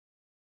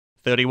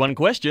31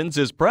 Questions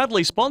is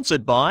proudly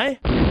sponsored by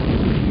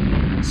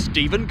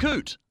Stephen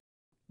Coote.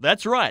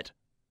 That's right,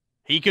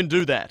 he can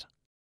do that.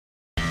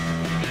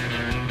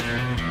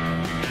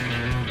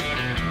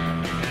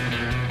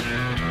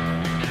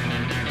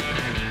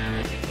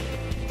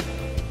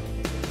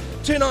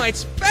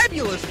 Tonight's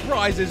fabulous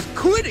prizes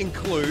could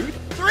include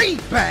 3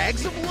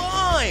 bags of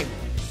lime,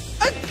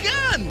 a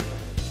gun,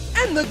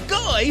 and the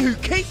guy who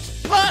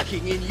keeps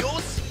parking in your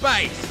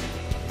space.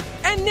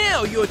 And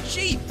now your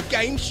chief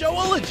game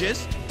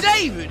showologist,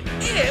 David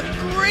M.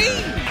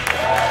 Green.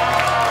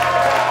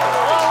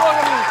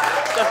 Welcome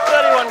to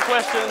 31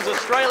 Questions,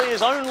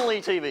 Australia's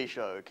only TV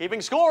show.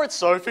 Keeping score, it's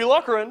Sophie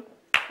Loughran.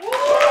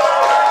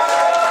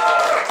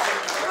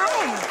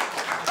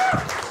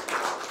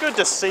 Good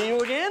to see you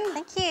again.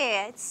 Thank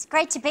you. It's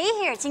great to be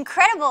here. It's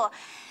incredible.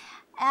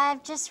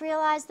 I've just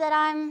realised that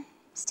I'm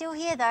still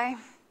here, though,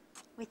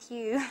 with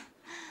you.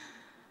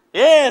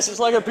 Yes, it's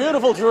like a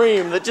beautiful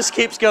dream that just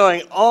keeps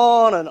going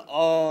on and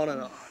on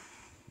and on.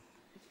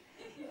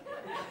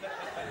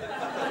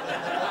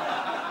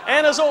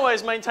 And as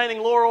always,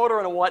 maintaining law, order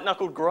and a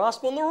white-knuckled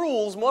grasp on the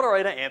rules,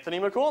 moderator Anthony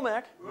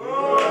McCormack.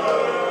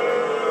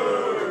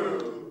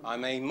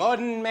 I'm a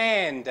modern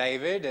man,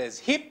 David, as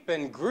hip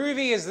and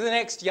groovy as the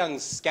next young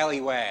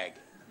scallywag.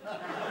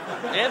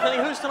 Anthony,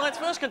 who's tonight's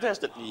first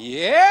contestant?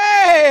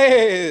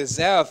 Yes!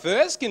 Our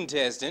first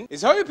contestant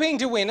is hoping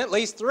to win at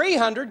least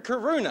 300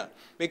 koruna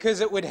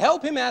because it would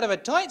help him out of a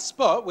tight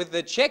spot with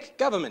the Czech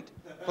government.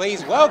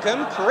 Please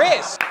welcome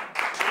Chris.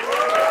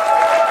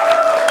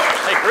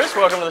 Hey Chris,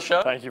 welcome to the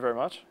show. Thank you very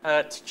much.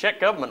 Czech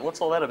government,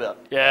 what's all that about?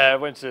 Yeah, I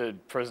went to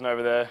prison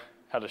over there,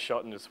 had a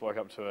shot and just woke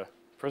up to a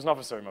prison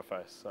officer in my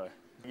face, so...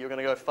 You're going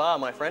to go far,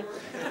 my friend.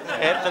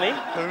 Anthony,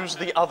 who's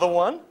the other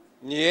one?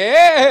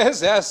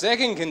 Yes, our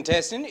second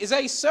contestant is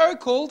a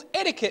so-called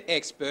etiquette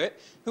expert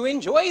who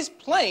enjoys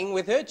playing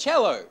with her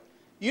cello.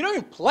 You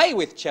don't play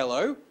with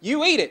cello,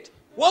 you eat it.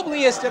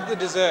 Wobbliest of the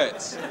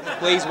desserts.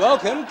 Please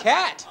welcome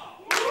Kat.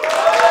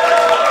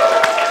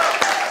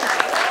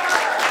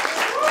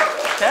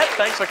 Kat,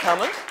 thanks for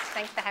coming.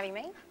 Thanks for having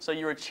me. So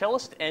you're a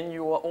cellist and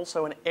you are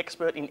also an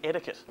expert in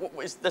etiquette.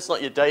 That's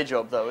not your day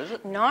job though, is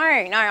it? No,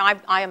 I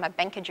am a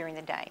banker during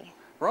the day.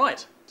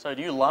 Right. So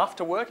do you laugh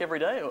to work every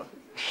day or?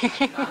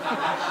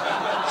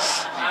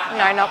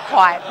 No, not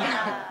quite.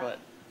 Right.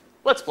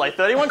 Let's play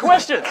 31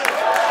 questions.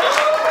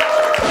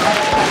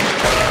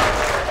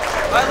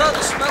 I love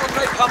the smell of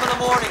napalm in the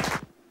morning.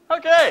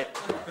 Okay.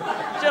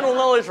 General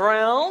knowledge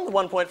round.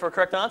 1 point for a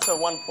correct answer,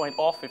 1 point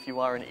off if you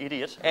are an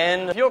idiot.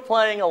 And if you're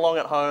playing along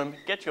at home,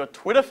 get your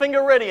Twitter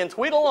finger ready and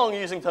tweet along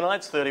using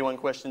tonight's 31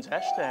 Questions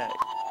hashtag.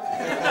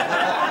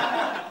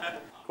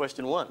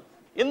 Question 1.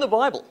 In the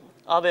Bible,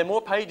 are there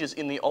more pages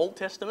in the Old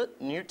Testament,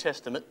 New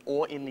Testament,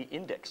 or in the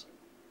Index?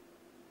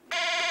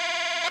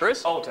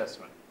 Chris? Old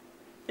Testament.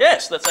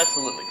 Yes, that's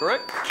absolutely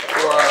correct.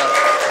 You are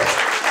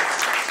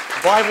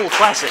a Bible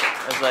classic,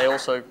 as they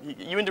also...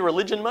 You into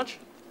religion much?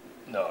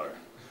 No.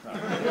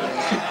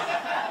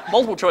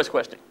 Multiple choice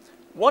question.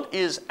 What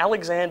is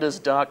Alexander's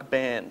Dark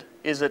Band?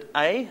 Is it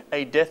A,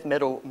 a death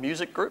metal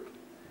music group,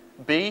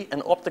 B,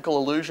 an optical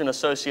illusion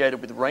associated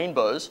with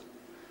rainbows,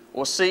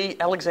 or C,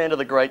 Alexander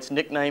the Great's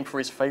nickname for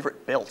his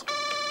favourite belt?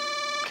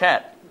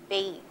 Kat?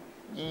 B.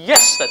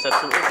 Yes, that's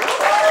absolutely correct.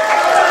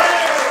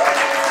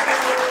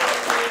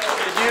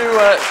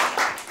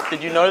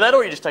 Did you know that,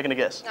 or are you just taking a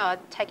guess? Oh,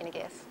 taking a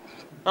guess.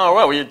 Oh,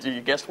 well, you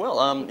guessed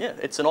well. Yeah,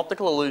 it's an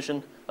optical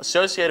illusion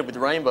associated with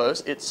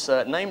rainbows. It's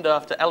named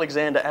after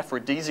Alexander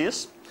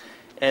Aphrodisias,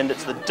 and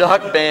it's the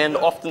dark band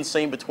often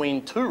seen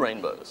between 2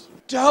 rainbows.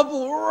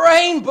 Double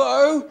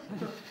rainbow?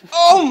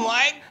 Oh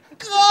my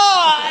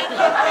God!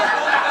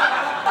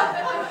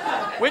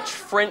 Which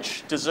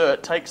French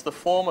dessert takes the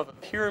form of a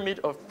pyramid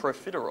of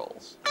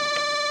profiteroles?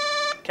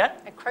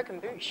 Kat? A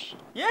croquembouche.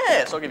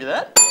 Yes, I'll give you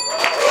that.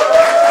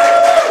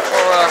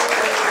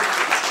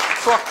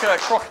 Or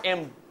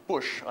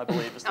croque-embouche, I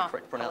believe is the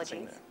correct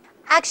pronouncing there.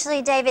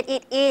 Actually, David,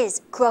 it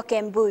is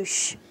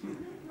croquembouche.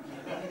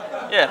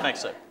 Yeah, thanks,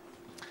 sir.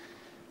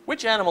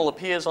 Which animal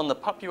appears on the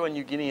Papua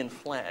New Guinean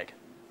flag?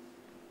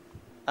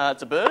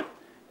 It's a bird.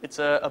 It's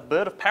a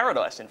bird of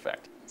paradise, in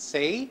fact.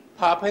 See?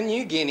 Papua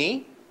New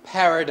Guinea,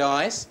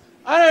 paradise.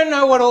 I don't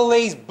know what all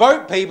these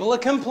boat people are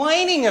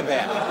complaining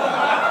about.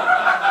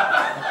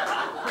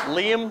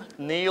 Liam,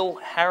 Neil,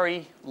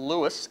 Harry,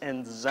 Lewis,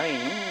 and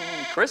Zane.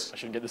 Chris? I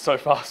shouldn't get this so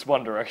fast,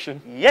 One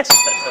Direction. Yes,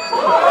 that's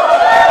absolutely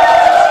right.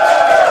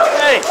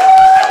 Hey!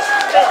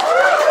 Come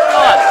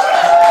on.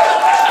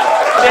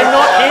 They're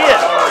not here.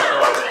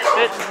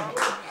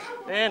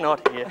 They're not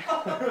here.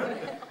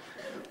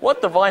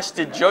 What device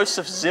did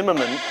Joseph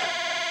Zimmerman...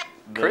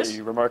 Chris?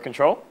 The remote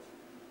control?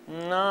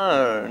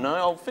 No,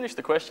 I'll finish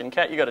the question.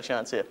 Kat, you got a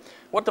chance here.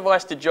 What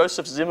device did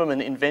Joseph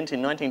Zimmerman invent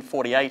in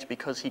 1948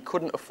 because he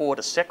couldn't afford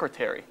a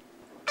secretary?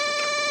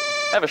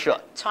 Have a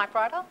shot.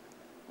 Typewriter?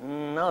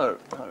 No.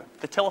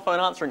 The telephone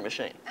answering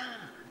machine.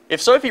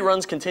 If Sophie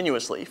runs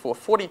continuously for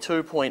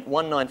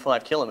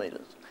 42.195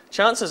 kilometres,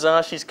 chances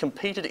are she's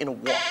competed in a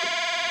what?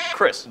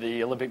 Chris?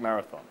 The Olympic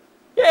marathon.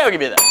 Yeah, I'll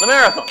give you that. The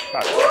marathon.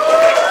 Right.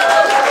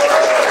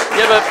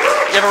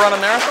 You ever run a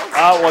marathon?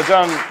 Well,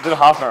 I did a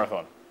half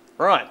marathon.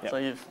 Right, Yep. so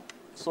you've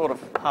sort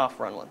of half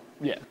run one.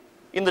 Yeah.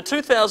 In the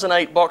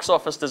 2008 box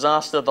office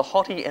disaster The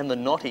Hottie and the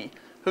Nottie,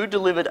 who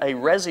delivered a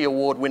Razzie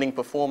Award-winning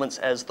performance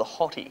as the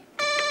Hottie?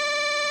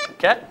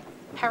 Kat?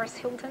 Paris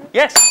Hilton.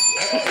 Yes.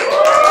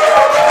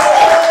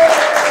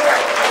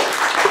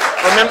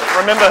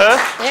 Remember her?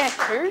 Yeah,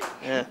 who?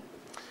 Yeah.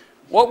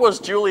 What was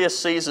Julius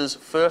Caesar's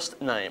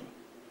first name?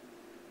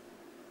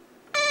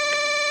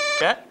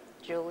 Kat?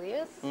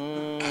 Julius.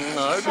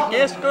 No, but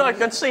yes, good. I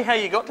can see how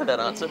you got to that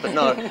answer, but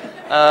no.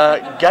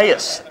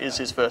 Gaius is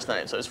his first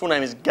name, so his full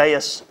name is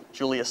Gaius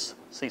Julius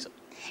Caesar.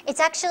 It's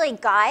actually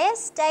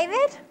Gaius,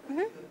 David.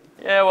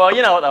 Yeah, well,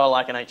 you know what they were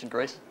like in ancient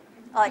Greece.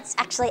 Oh, it's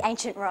actually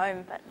ancient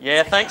Rome, but...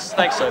 Yeah, thanks,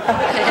 Sophie.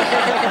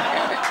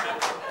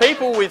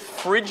 People with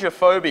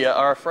phrygophobia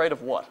are afraid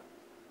of what?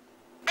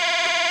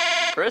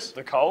 Chris?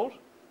 The cold?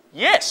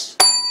 Yes!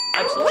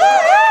 Absolutely.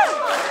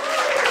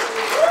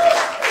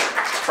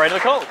 Afraid of the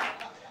cold.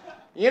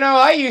 You know,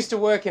 I used to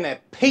work in a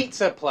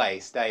pizza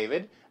place,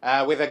 David,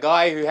 with a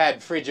guy who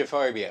had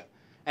phrygophobia.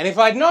 And if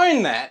I'd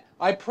known that,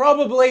 I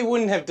probably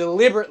wouldn't have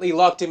deliberately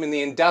locked him in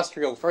the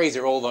industrial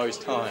freezer all those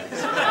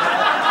times.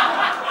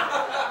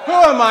 Who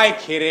am I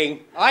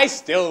kidding? I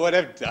still would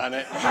have done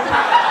it.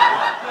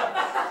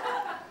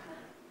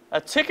 A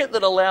ticket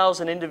that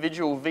allows an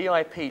individual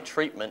VIP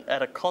treatment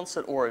at a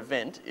concert or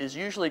event is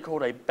usually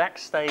called a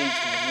backstage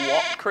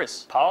what,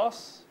 Chris?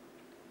 Pass?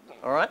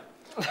 All right.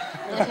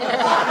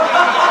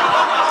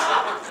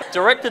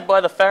 Directed by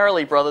the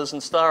Farrelly brothers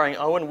and starring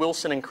Owen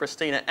Wilson and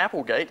Christina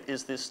Applegate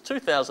is this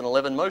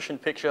 2011 motion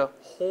picture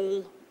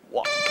Hall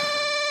what?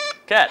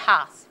 Kat?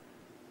 Pass.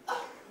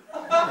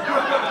 All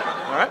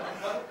right.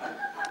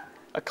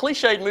 A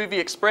cliched movie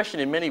expression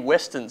in many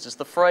westerns is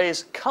the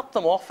phrase cut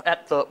them off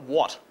at the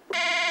what?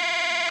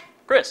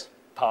 Chris?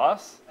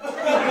 Pass?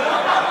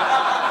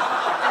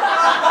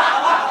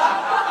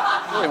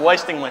 Really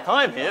wasting my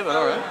time here, but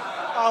all right.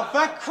 Oh,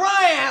 for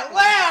crying out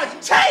loud,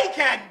 take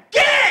a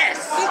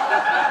guess!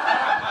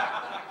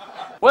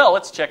 Well,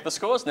 let's check the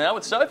scores now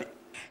with Sophie.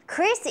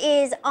 Chris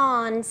is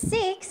on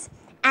 6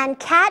 and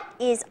Kat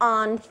is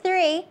on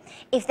 3.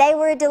 If they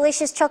were a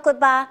delicious chocolate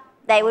bar,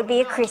 they would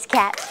be a Chris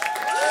Kat.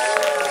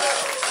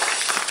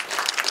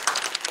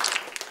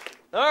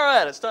 All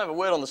right, it's time for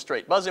Word on the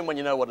Street. Buzz in when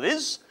you know what it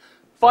is.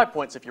 5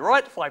 points if you're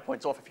right, 5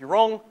 points off if you're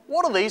wrong.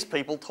 What are these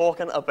people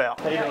talking about?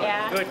 How you doing?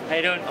 Good. How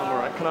you doing? I'm all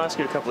right. Can I ask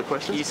you a couple of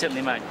questions? You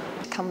certainly may.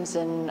 Comes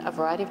in a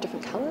variety of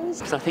different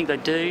colours. So I think they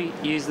do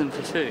use them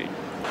for food.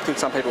 I think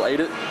some people eat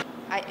it.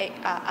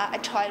 I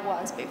tried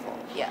once before,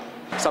 yeah.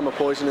 Some are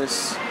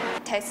poisonous.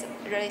 Tastes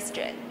really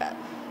strange, but...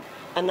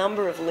 A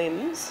number of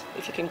limbs,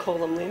 if you can call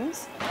them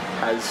limbs.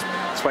 Has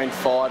between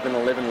 5 and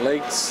 11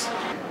 legs.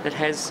 It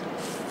has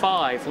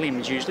 5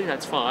 limbs usually,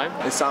 that's 5.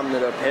 There's some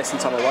that are pests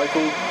and some are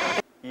local.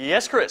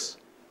 Yes, Chris?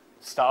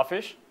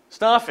 Starfish?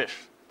 Starfish.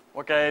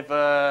 What gave...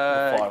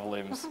 5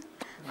 limbs.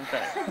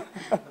 Okay.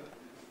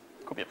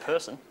 Could be a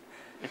person,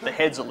 if the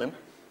head's a limb.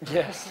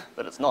 Yes.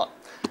 But it's not.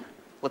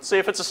 Let's see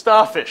if it's a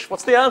starfish.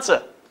 What's the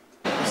answer?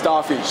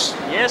 Starfish.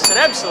 Yes, it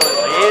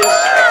absolutely is.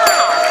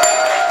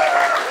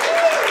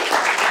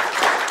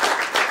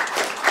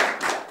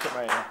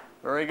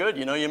 Very good.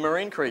 You know your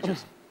marine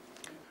creatures.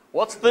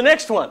 What's the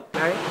next one?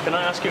 Can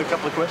I ask you a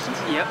couple of questions?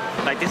 Yep,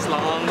 like this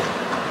long.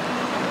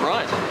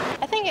 Right.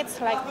 I think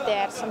it's like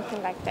that,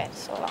 something like that,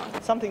 so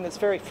long. Something that's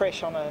very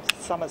fresh on a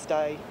summer's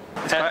day.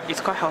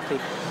 It's quite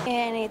healthy.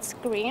 And it's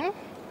green.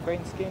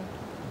 Green skin.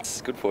 It's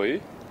good for you.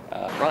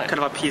 Right. Kind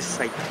of a piece,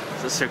 like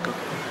it's a circle.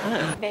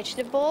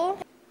 Vegetable.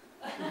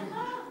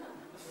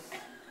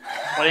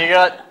 What do you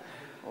got?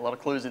 A lot of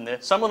clues in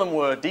there. Some of them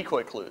were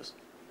decoy clues.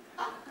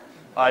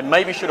 I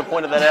maybe should have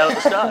pointed that out at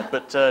the start,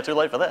 but too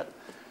late for that.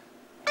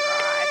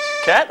 Right.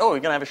 Kat? Oh, we're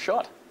going to have a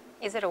shot.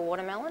 Is it a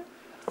watermelon?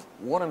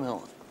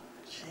 Watermelon.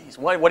 Jeez,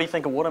 what do you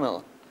think of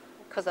watermelon?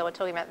 Because they were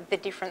talking about the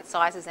different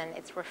sizes and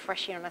it's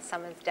refreshing on a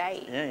summer's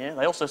day. Yeah.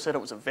 They also said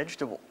it was a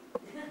vegetable.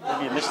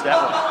 Maybe you missed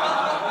that one.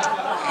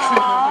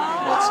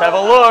 Let's have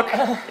a look.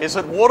 Is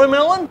it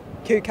watermelon?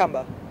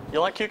 Cucumber. You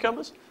like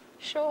cucumbers?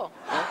 Sure.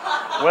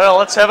 Well,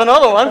 let's have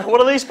another one. What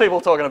are these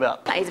people talking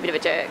about? He's a bit of a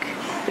jerk,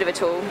 bit of a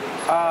tool.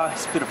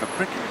 He's a bit of a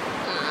prick.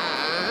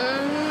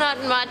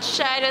 Not much.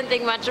 I don't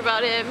think much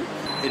about him.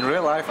 In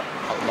real life,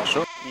 I'm not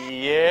sure.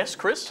 Yes,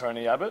 Chris?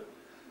 Tony Abbott?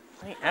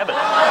 Tony Abbott.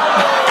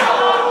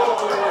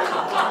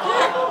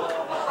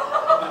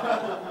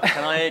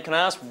 Can I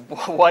ask,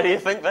 why do you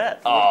think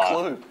that? What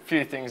clue? A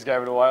few things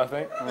gave it away, I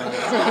think. All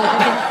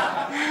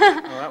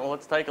right, well,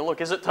 let's take a look.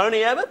 Is it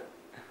Tony Abbott?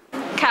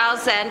 Carl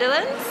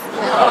Sandilands?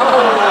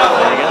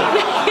 There you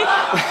go.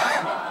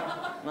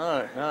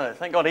 No,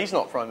 thank God he's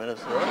not Prime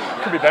Minister,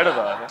 right? Could be better,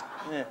 though, I think.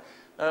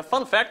 Yeah.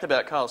 Fun fact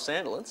about Carl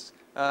Sandilands,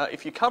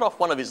 if you cut off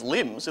one of his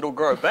limbs, it'll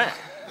grow back.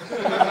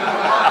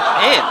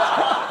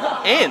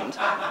 and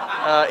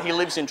he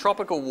lives in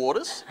tropical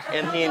waters,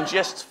 and he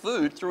ingests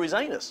food through his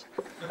anus.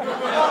 There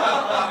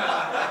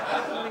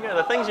you go,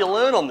 the things you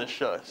learn on this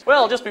show.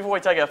 Well, just before we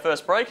take our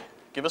first break,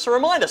 Give us a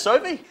reminder,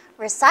 Sophie.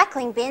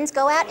 Recycling bins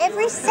go out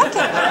every second.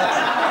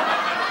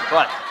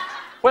 Right.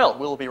 Well,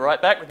 we'll be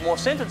right back with more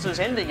sentences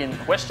ending in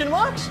question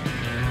marks.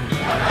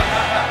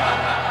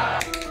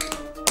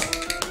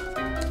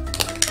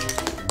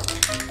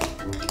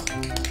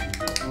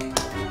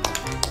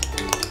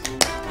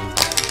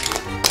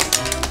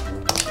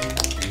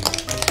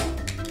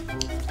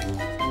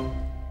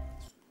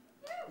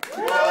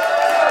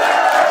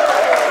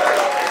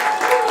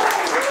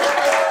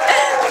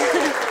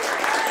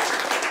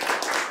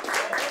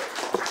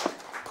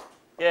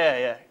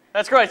 Yeah.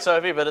 That's great,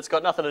 Sophie, but it's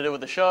got nothing to do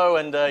with the show,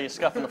 and you're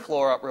scuffing the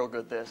floor up real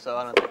good there, so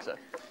I don't think so.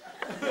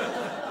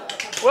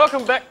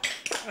 Welcome back.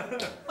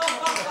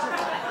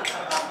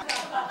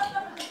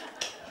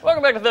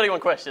 Welcome back to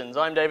 31 Questions.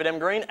 I'm David M.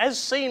 Green, as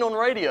seen on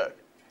radio.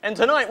 And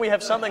tonight we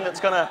have something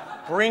that's going to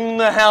bring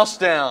the house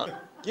down.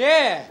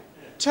 Yeah,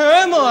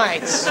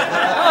 termites.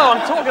 Oh,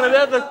 I'm talking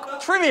about the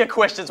trivia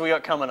questions we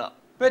got coming up.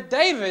 But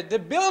David, the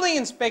building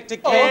inspector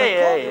came...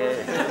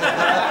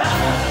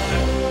 Yeah.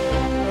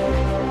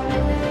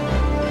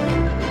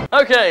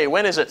 Okay,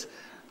 when is it?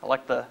 I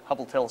like the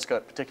Hubble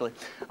telescope particularly.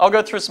 I'll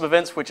go through some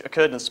events which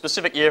occurred in a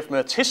specific year from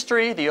Earth's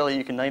history. The earlier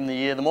you can name the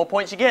year, the more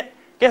points you get.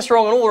 Guess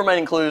wrong on all the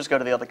remaining clues, go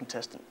to the other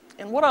contestant.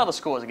 And what are the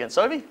scores again,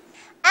 Sophie?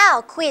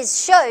 Our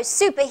quiz show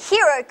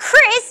superhero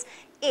Chris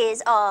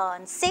is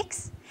on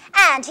 6,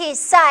 and his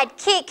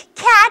sidekick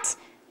Kat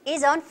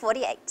is on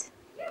 48.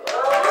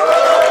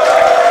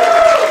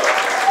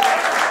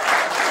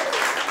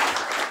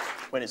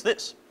 When is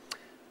this?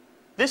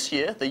 This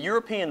year, the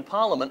European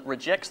Parliament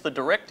rejects the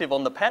directive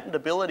on the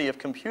patentability of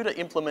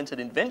computer-implemented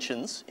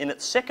inventions in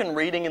its second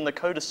reading in the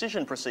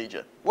co-decision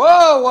procedure.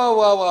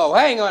 Whoa,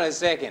 hang on a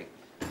second.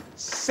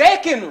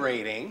 Second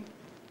reading?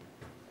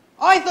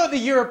 I thought the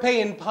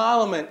European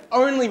Parliament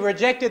only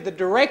rejected the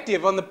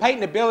directive on the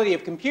patentability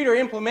of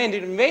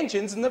computer-implemented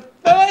inventions in the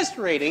first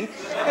reading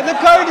in the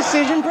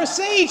co-decision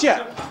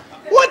procedure.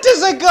 What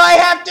does a guy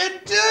have to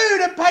do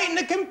to patent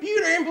a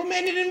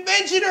computer-implemented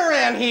invention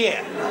around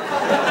here?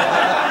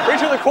 Preach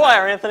to the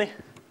choir, Anthony.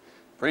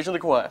 Preach to the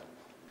choir.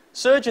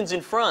 Surgeons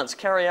in France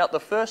carry out the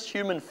first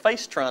human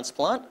face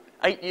transplant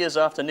 8 years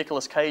after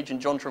Nicolas Cage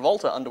and John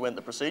Travolta underwent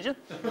the procedure.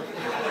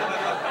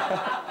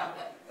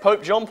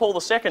 Pope John Paul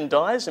II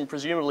dies and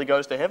presumably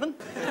goes to heaven.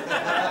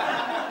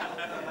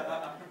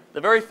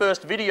 The very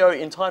first video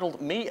entitled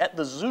Me at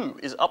the Zoo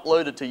is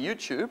uploaded to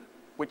YouTube,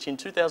 which in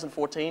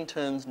 2014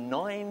 turns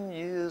 9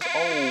 years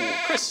old.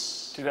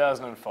 Chris?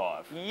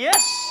 2005.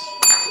 Yes!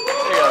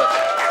 There you go.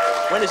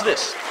 When is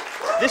this?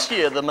 This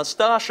year, the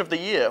moustache of the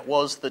year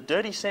was the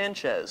Dirty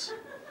Sanchez.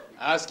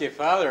 Ask your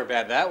father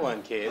about that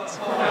one, kids.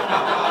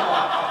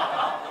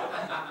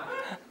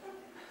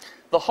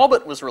 The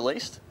Hobbit was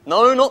released.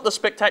 No, not the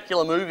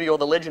spectacular movie or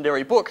the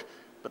legendary book,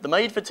 but the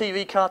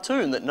made-for-TV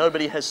cartoon that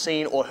nobody has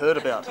seen or heard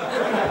about.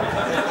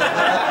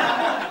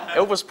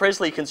 Elvis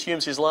Presley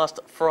consumes his last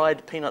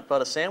fried peanut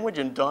butter sandwich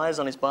and dies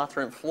on his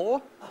bathroom floor.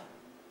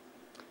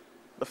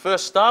 The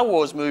first Star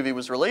Wars movie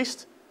was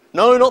released.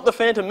 No, not The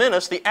Phantom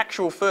Menace, the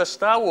actual first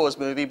Star Wars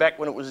movie back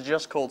when it was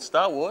just called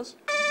Star Wars.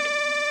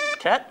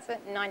 Kat? Is it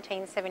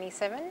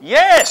 1977?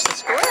 Yes,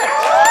 that's correct.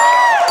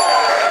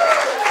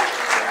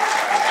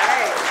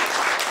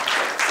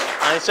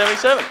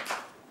 1977.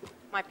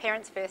 My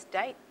parents' first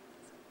date,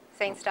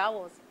 seeing Star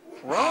Wars.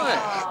 Right.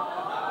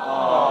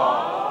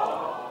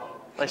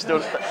 They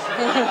still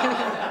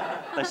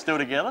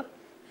together?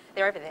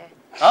 They're over there.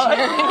 Oh,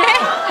 hey.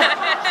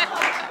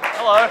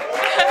 Hello.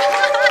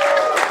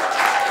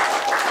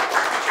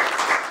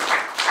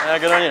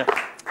 Good on you.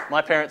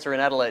 My parents are in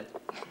Adelaide,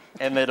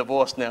 and they're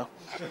divorced now.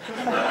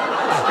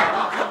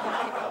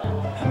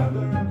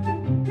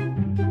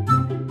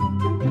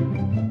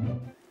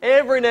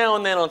 Every now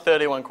and then on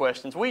 31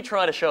 Questions, we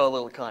try to show a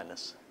little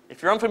kindness.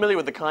 If you're unfamiliar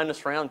with the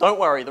kindness round, don't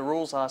worry, the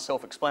rules are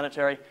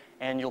self-explanatory,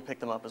 and you'll pick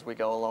them up as we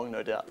go along,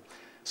 no doubt.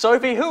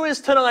 Sophie, who is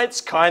tonight's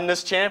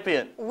kindness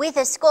champion? With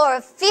a score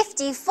of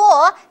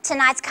 54,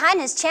 tonight's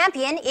kindness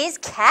champion is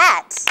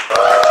Kat.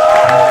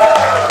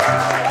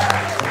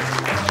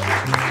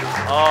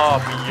 Oh,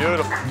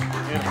 beautiful,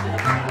 beautiful.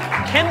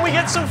 Can we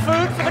get some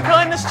food for the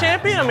kindness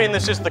champion? I mean,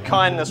 this is the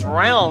kindness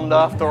round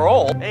after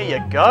all. There you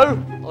go.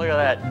 Look at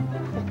that.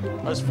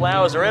 Those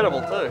flowers are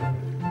edible too.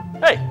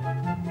 Hey,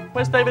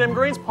 where's David M.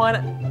 Green's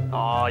pineapple?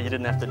 Oh, you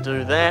didn't have to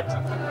do that.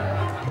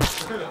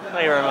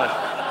 Thank you very much.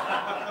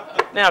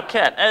 Now,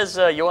 Kat, as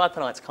you are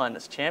tonight's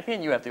kindness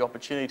champion, you have the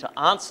opportunity to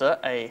answer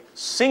a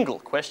single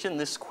question.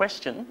 This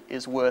question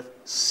is worth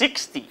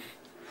 60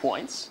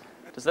 points.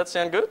 Does that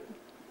sound good?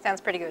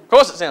 Sounds pretty good. Of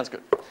course it sounds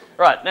good.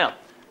 Right, now,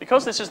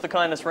 because this is the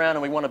kindness round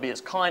and we want to be as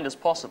kind as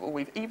possible,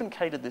 we've even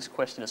catered this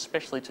question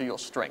especially to your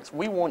strengths.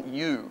 We want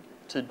you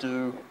to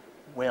do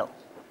well.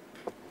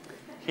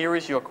 Here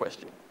is your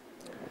question.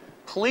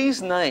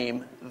 Please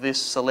name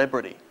this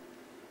celebrity.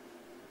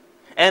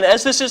 And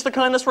as this is the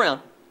kindness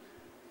round,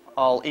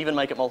 I'll even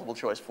make it multiple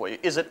choice for you.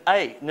 Is it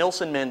A,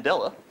 Nelson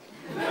Mandela,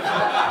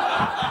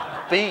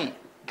 B,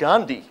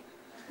 Gandhi,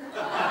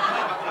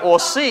 or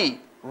C,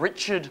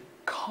 Richard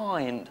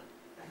Kind?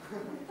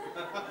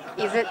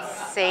 Is it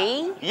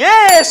C?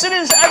 Yes, it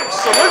is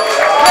absolutely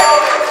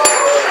correct.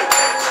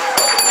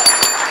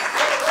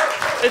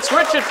 It's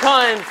Richard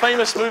Kind,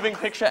 famous moving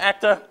picture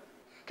actor.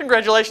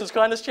 Congratulations,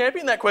 Kindness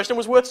Champion. That question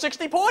was worth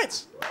 60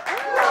 points.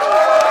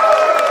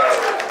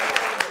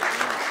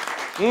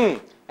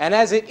 And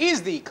as it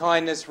is the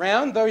kindness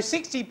round, those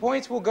 60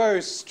 points will go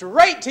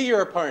straight to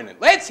your opponent.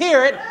 Let's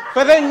hear it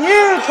for the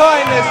new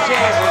kindness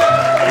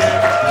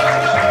champion.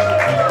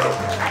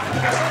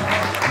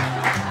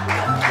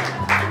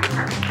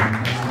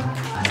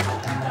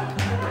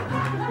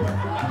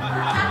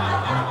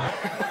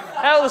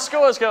 How are the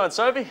scores going,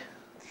 Sophie?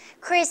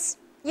 Chris,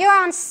 you're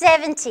on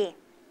 70.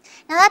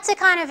 Now that's a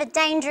kind of a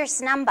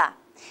dangerous number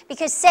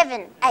because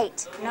 7,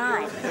 8,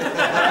 9.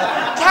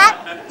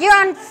 Kat, you're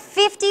on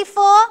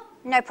 54.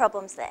 No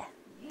problems there.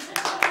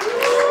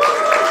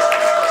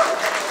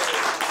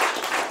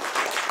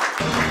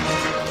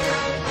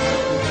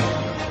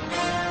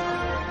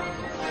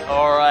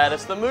 All right,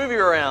 it's the movie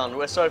round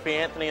where Sophie,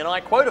 Anthony and I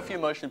quote a few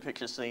motion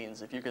picture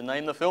scenes. If you can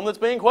name the film that's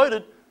being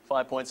quoted,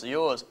 5 points are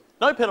yours.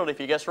 No penalty if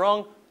you guess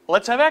wrong.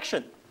 Let's have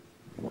action.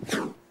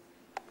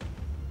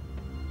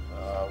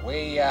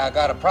 We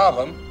got a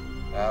problem.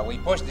 We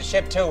pushed the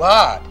ship too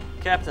hard.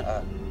 Captain.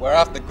 We're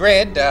off the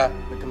grid. The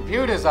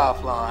computer's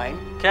offline.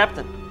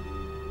 Captain.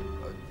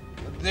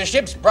 The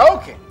ship's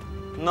broken.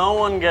 No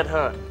one get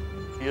hurt.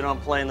 You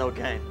don't play no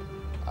game.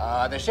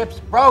 The ship's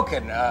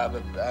broken.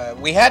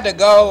 We had to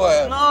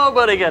go.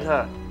 Nobody get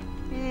hurt.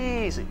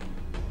 Easy.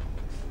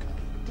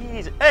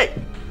 Easy. Hey,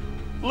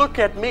 look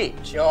at me.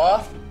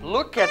 Sure.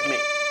 Look at me.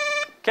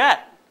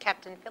 Kat.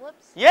 Captain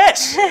Phillips?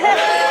 Yes!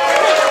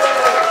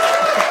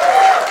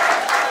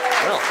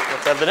 Well,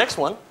 let's have the next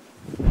one.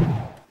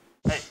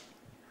 Hey.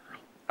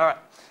 All right.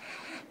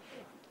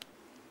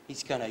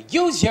 He's gonna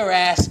use your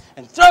ass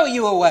and throw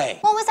you away.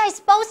 What was I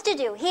supposed to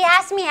do? He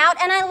asked me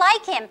out and I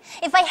like him.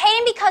 If I hate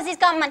him because he's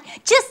got money,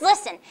 just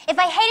listen. If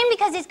I hate him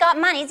because he's got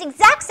money, it's the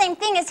exact same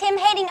thing as him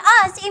hating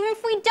us, even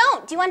if we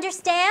don't. Do you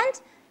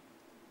understand?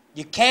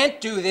 You can't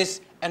do this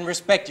and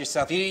respect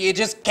yourself. You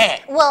just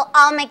can't. Well,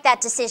 I'll make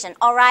that decision,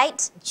 all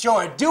right?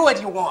 Sure, do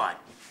what you want.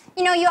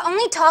 You know, you're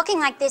only talking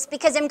like this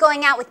because I'm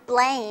going out with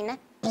Blaine.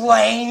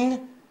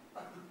 Blaine?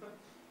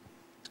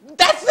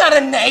 That's not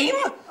a name!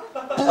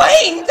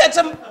 Blaine, that's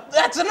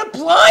an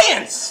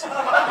appliance!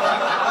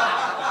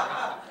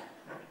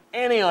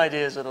 Any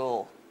ideas at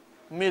all?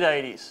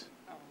 Mid-80s.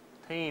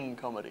 Teen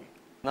comedy.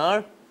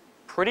 No?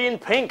 Pretty in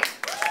Pink.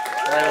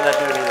 Name of that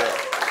movie there.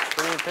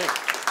 Pretty in Pink.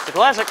 It's a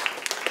classic.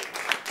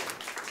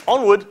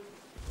 Onward.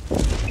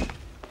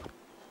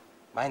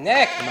 My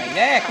neck.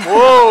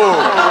 Whoa!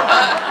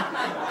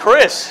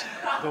 Chris.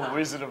 The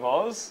Wizard of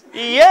Oz?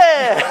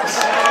 Yes!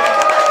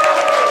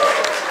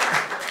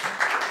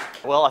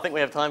 Well, I think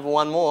we have time for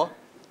one more.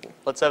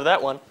 Let's have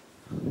that one.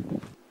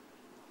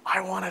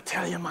 I want to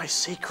tell you my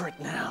secret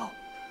now.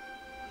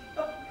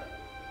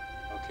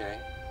 Okay.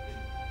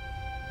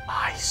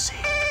 I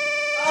see.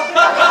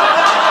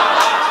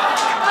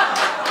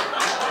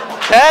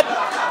 Kat?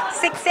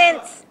 6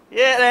 cents.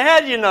 Yeah, now how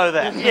do you know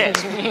that?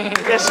 Yes.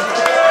 Yes.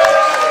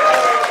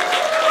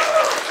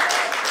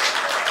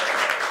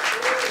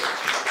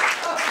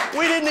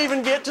 We didn't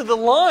even get to the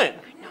line.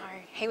 No,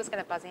 he was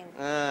going to buzz in.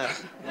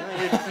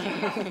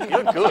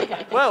 You're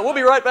good. Well, we'll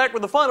be right back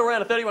with the final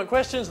round of 31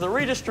 questions, the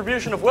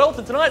redistribution of wealth,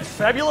 and tonight's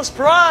fabulous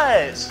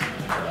prize.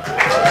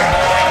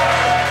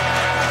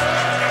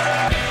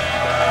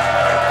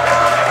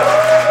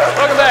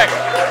 Welcome back.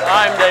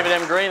 I'm David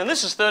M. Green, and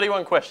this is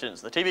 31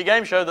 Questions, the TV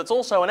game show that's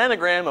also an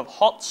anagram of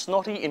hot,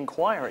 snotty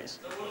inquiries.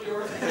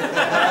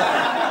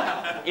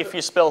 If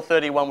you spell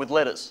 31 with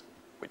letters,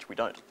 which we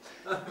don't.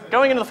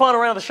 Going into the final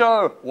round of the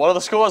show, what are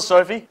the scores,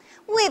 Sophie?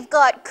 We've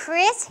got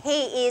Chris,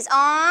 he is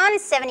on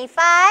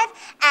 75,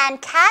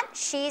 and Kat,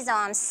 she's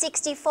on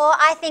 64.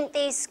 I think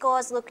these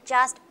scores look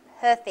just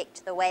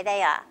perfect the way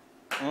they are.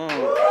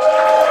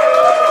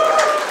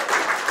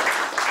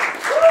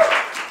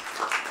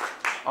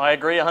 I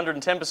agree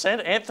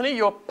 110%. Anthony,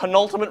 your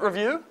penultimate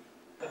review?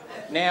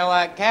 Now,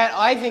 Kat,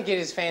 I think it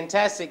is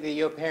fantastic that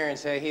your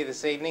parents are here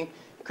this evening.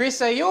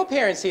 Chris, are your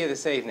parents here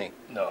this evening?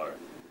 No.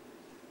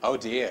 Oh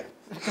dear.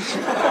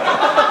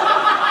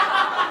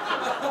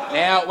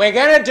 Now, we're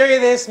going to do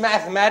this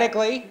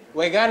mathematically.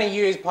 We're going to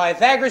use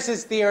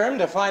Pythagoras' theorem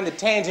to find the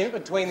tangent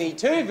between the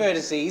two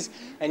vertices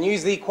and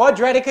use the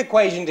quadratic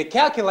equation to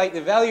calculate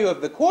the value of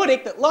the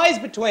quadratic that lies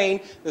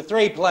between the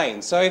three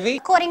planes. Sophie?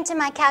 According to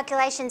my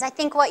calculations, I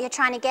think what you're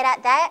trying to get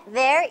at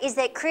there is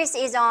that Chris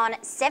is on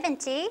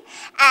 70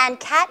 and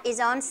Kat is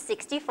on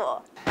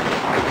 64.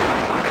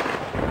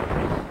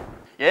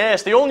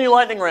 Yes, the all-new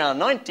lightning round.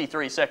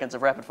 93 seconds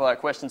of rapid-fire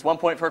questions. 1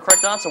 point for a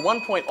correct answer,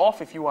 1 point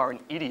off if you are an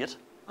idiot.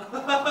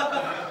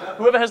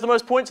 Whoever has the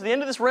most points at the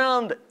end of this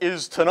round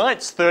is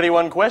tonight's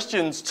 31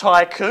 Questions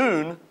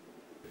tycoon.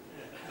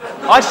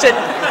 I said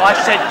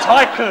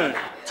tycoon.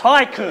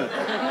 Tycoon.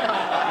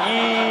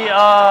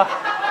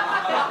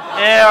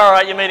 Yeah, all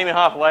right, you're meeting me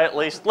halfway at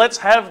least. Let's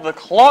have the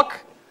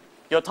clock.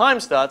 Your time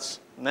starts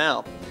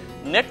now.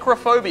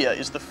 Necrophobia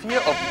is the fear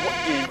of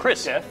what?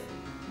 Chris? Death.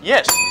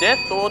 Yes,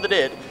 death or the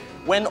dead.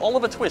 When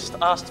Oliver Twist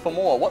asked for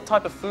more, what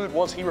type of food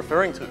was he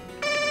referring to?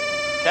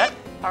 Kat?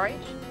 Porridge.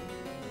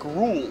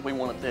 Gruel we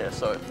wanted there,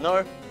 so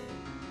no.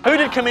 Who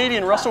did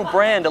comedian Russell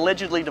Brand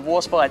allegedly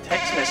divorce by a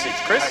text message?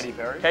 Chris? Katy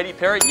Perry. Katy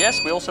Perry, yes.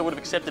 We also would have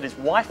accepted his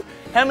wife.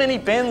 How many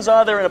bends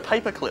are there in a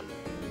paperclip?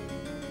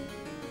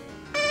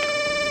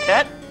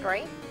 Kat?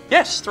 3.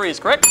 Yes, 3 is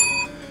correct.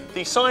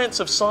 The science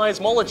of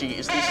seismology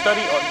is the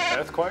study of...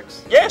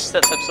 Earthquakes? Yes,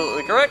 that's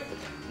absolutely correct.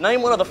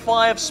 Name one of the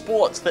 5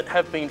 sports that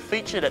have been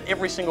featured at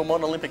every single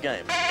modern Olympic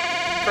Games.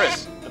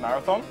 Chris? The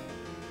marathon?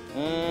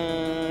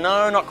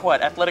 No, not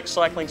quite. Athletics,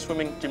 cycling,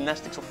 swimming,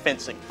 gymnastics or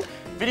fencing.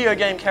 Video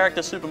game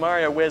character Super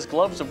Mario wears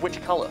gloves of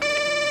which colour?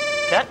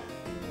 Kat?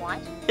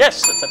 White.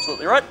 Yes, that's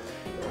absolutely right.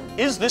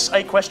 Is this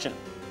a question?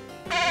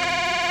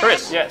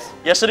 Chris? Yes.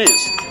 Yes, it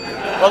is.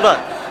 Well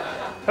done.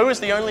 Who is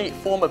the only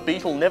former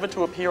Beatle never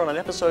to appear on an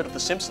episode of The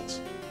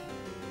Simpsons?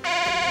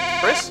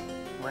 Chris?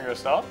 Ringo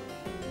Starr?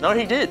 No,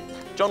 he did.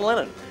 John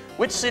Lennon.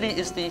 Which city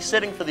is the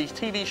setting for the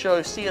TV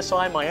show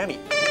CSI Miami?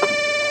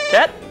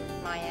 Kat?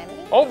 Miami.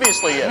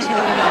 Obviously, yes.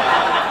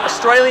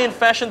 Australian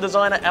fashion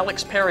designer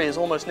Alex Perry is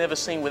almost never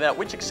seen without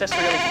which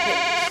accessory on his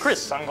head?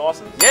 Chris?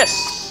 Sunglasses?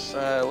 Yes.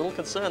 A little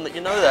concerned that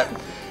you know that.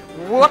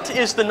 What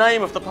is the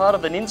name of the part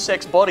of an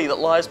insect's body that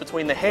lies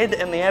between the head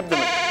and the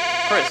abdomen?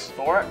 Chris?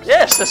 Thorax?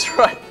 Yes, that's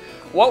right.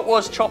 What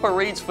was Chopper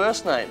Reed's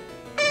first name?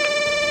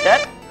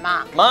 Kat?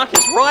 Mark. Mark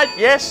is right,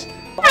 yes.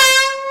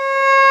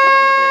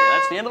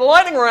 That's the end of the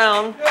lightning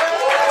round.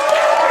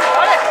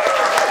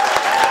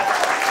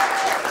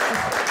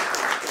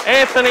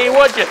 Anthony,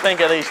 what'd you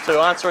think of these 2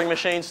 answering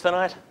machines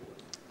tonight?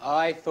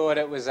 I thought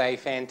it was a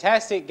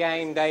fantastic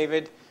game,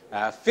 David,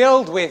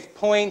 filled with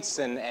points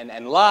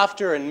and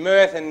laughter and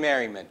mirth and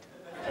merriment.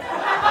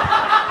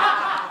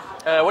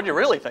 What do you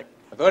really think?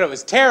 I thought it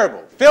was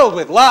terrible, filled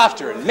with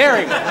laughter and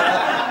merriment.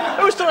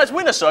 Who was tonight's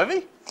winner,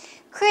 Sophie?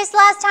 Chris,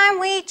 last time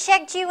we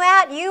checked you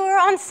out, you were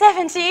on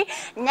 70.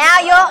 Now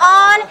you're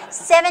on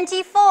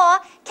 74.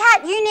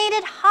 Kat, you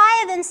needed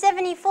higher than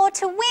 74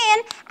 to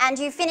win, and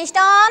you finished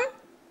on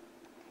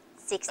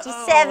 67.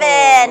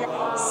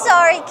 Oh.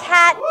 Sorry,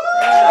 Kat.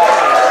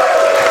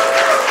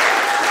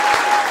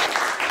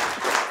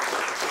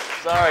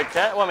 Sorry,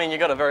 Kat. Well, I mean, you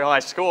got a very high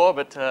score,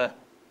 but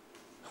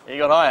you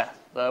got higher.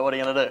 So what are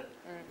you going to do?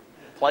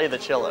 Play the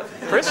cello.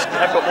 Chris, you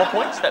have got more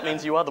points. That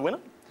means you are the winner.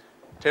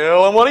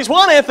 Tell him what he's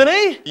won,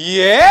 Anthony.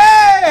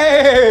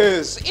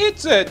 Yes!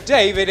 It's a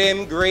David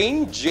M.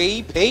 Green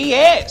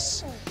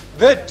GPS.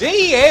 The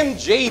DM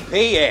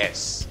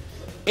GPS.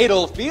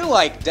 It'll feel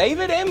like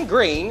David M.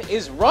 Green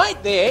is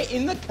right there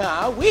in the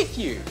car with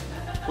you,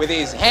 with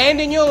his hand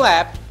in your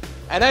lap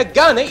and a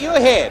gun at your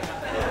head,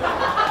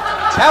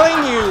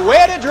 telling you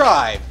where to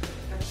drive.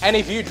 And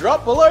if you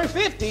drop below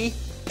 50,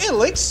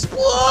 it'll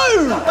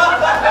explode.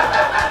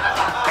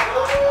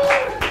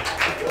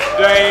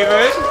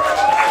 David.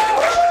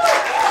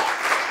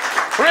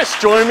 Chris,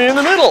 join me in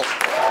the middle.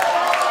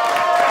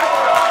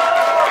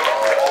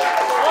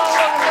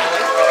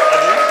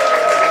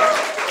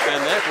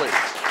 Stand there, please.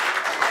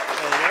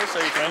 There you go. So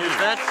you can use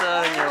that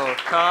in your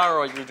car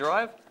or you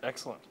drive.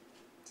 Excellent.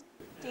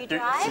 Do you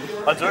drive?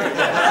 I do.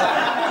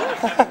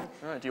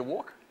 All right, do you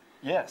walk?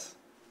 Yes.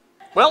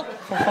 Well,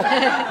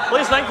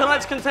 please thank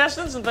tonight's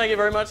contestants and thank you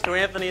very much to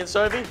Anthony and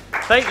Sophie.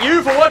 Thank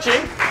you for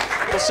watching.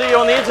 We'll see you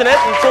on the internet.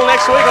 Until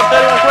next week on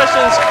 31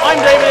 Questions, I'm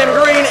David M.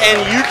 Green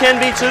and you can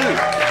be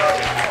too.